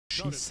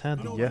She said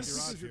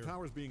yes.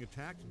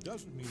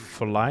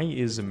 Fly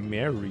is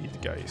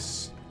married,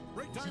 guys.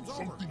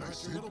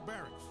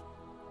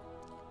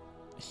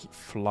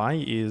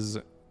 Fly is...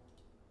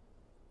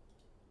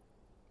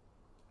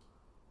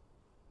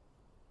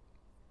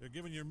 They're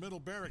giving your middle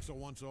barracks a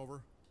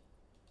once-over.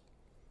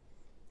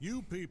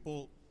 You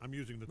people, I'm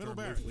using the middle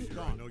barracks.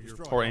 I know you're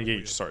or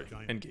engaged, sorry.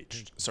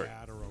 Engaged, sorry.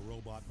 Or a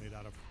robot made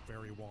out of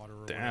fairy water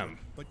or damn. Whatever.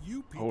 But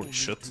you people holy need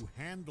shit. to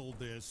handle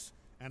this,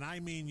 and I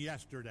mean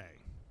yesterday.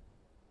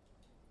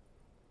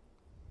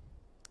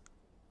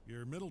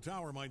 Your middle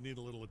tower might need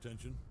a little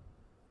attention.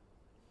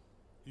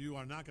 You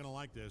are not going to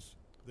like this.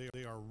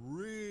 They are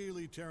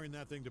really tearing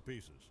that thing to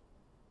pieces.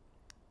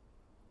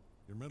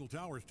 Your middle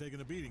tower is taking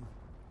a beating.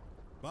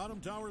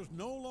 Bottom tower is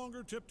no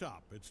longer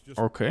tip-top. It's just...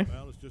 Okay.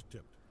 Well, it's just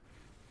tipped.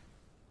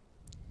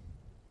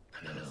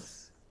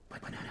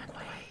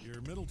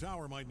 Your middle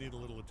tower might need a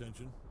little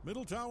attention.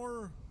 Middle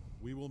tower,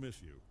 we will miss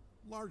you.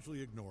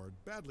 Largely ignored,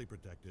 badly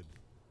protected.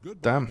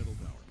 Goodbye, damn. middle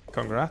tower.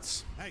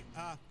 Congrats. Hey,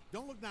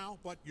 don't look now,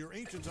 but your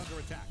ancient's under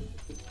attack.